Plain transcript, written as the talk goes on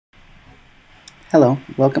Hello,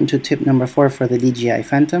 welcome to tip number 4 for the DJI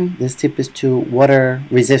Phantom. This tip is to water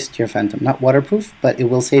resist your Phantom. Not waterproof, but it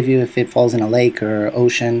will save you if it falls in a lake or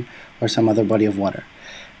ocean or some other body of water.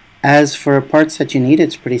 As for parts that you need,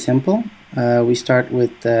 it's pretty simple. We start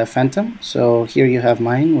with the Phantom. So here you have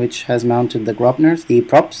mine, which has mounted the Grobners, the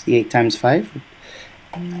props, the 8x5,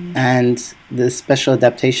 and the special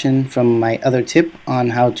adaptation from my other tip on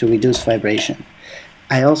how to reduce vibration.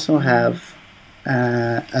 I also have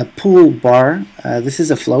a pool bar. This is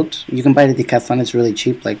a float. You can buy it at Decathlon. It's really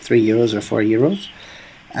cheap, like €3 or €4.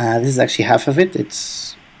 This is actually half of it.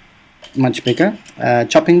 It's much bigger.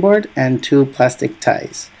 Chopping board and 2 plastic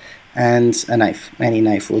ties and a knife. Any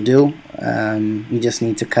knife will do. You just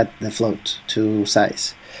need to cut the float to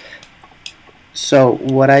size. So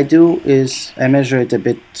what I do is I measure it a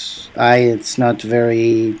bit. It's not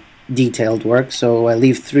very detailed work, so I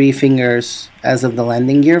leave 3 fingers as of the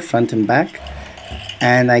landing gear, front and back,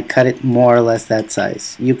 and I cut it more or less that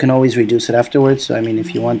size. You can always reduce it afterwards, so I mean,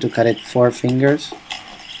 if you want to cut it 4 fingers,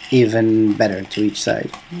 even better to each side.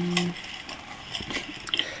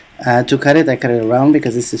 To cut it, I cut it around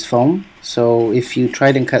because this is foam, so if you try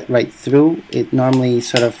and cut right through, it normally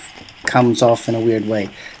sort of comes off in a weird way.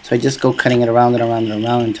 So I just go cutting it around and around and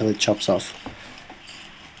around until it chops off.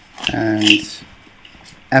 And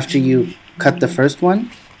after you cut the first one,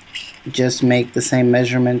 just make the same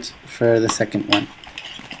measurement for the second one.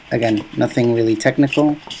 Again, nothing really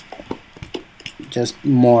technical, just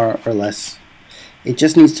more or less. It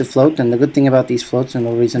just needs to float, and the good thing about these floats, and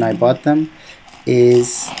the reason I bought them,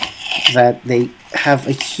 is that they have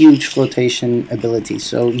a huge flotation ability,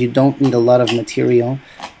 so you don't need a lot of material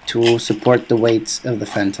to support the weights of the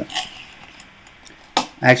Phantom.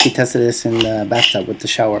 I actually tested this in the bathtub with the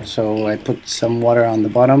shower, so I put some water on the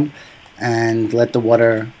bottom and let the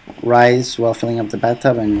water rise while filling up the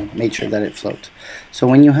bathtub and made sure that it floats. So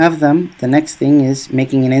when you have them, the next thing is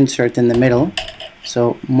making an insert in the middle,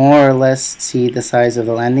 so more or less see the size of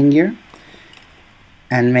the landing gear,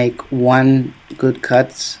 and make 1 good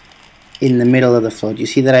cut in the middle of the float. You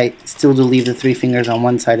see that I still do leave the 3 fingers on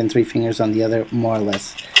one side and 3 fingers on the other, more or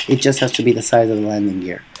less. It just has to be the size of the landing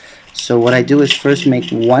gear. So what I do is first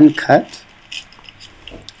make 1 cut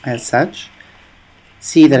as such.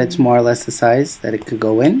 See that it's more or less the size that it could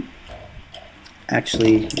go in.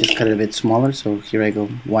 Actually, just cut it a bit smaller, so here I go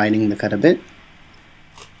widening the cut a bit.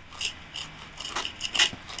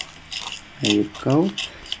 There you go.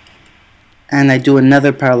 And I do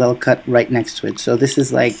another parallel cut right next to it. So this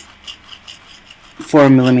is like 4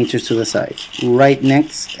 millimeters to the side, right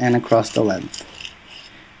next and across the length.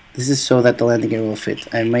 This is so that the landing gear will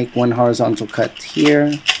fit. I make 1 horizontal cut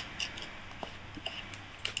here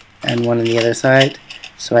and 1 on the other side,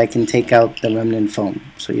 so I can take out the remnant foam.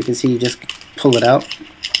 So you can see you just pull it out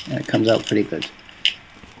and it comes out pretty good.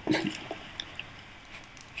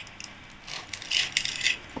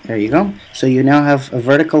 There you go. So you now have a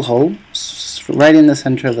vertical hole right in the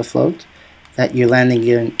center of the float that your landing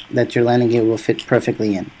gear will fit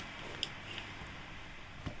perfectly in.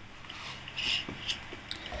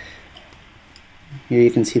 Here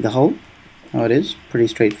you can see the hole, how it is, pretty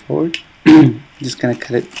straightforward. Just going to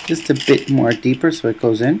cut it just a bit more deeper so it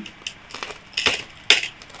goes in.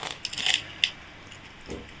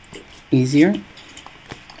 Easier.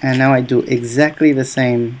 And now I do exactly the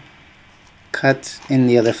same cut in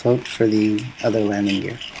the other float for the other landing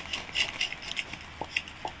gear.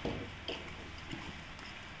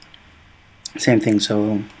 Same thing,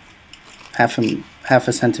 so half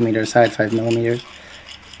a centimeter aside, 5 millimeters.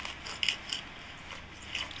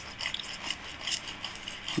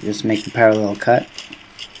 Just make the parallel cut.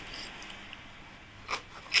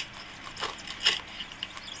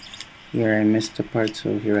 Here I missed a part,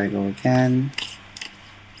 so here I go again.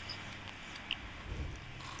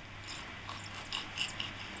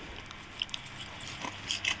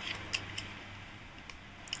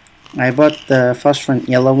 I bought the phosphorescent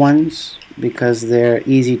yellow ones because they're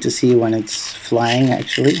easy to see when it's flying,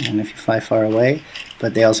 actually, and if you fly far away,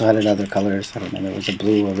 but they also had it other colors. I don't know, there was a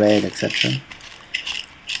blue, a red, etc.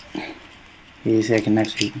 Here you see I can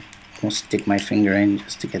actually almost stick my finger in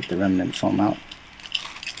just to get the remnant foam out.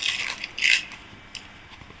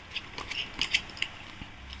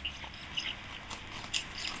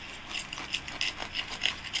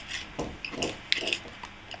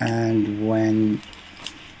 And when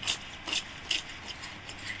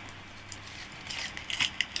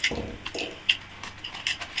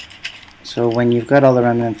you've got all the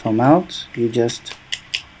remnant foam out, you just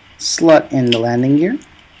slot in the landing gear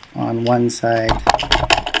on one side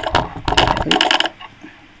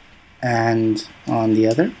and on the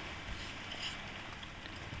other,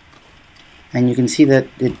 and you can see that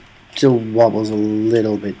it still wobbles a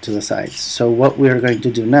little bit to the sides. So what we're going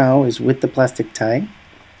to do now is, with the plastic tie,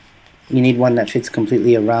 you need one that fits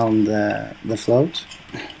completely around the float.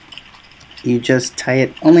 You just tie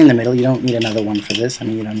it only in the middle. You don't need another one for this. I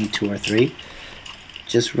mean, you don't need 2 or 3.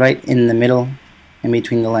 Just right in the middle, in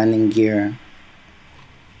between the landing gear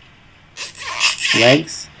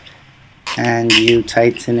legs, and you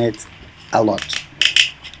tighten it a lot.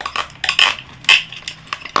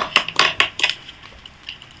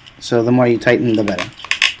 So the more you tighten, the better.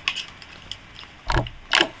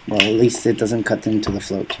 Well, at least it doesn't cut into the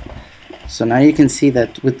float. So now you can see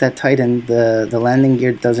that with that tightened, the landing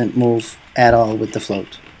gear doesn't move at all with the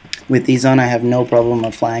float. With these on, I have no problem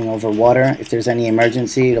of flying over water. If there's any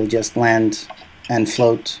emergency, it'll just land and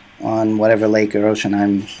float on whatever lake or ocean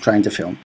I'm trying to film.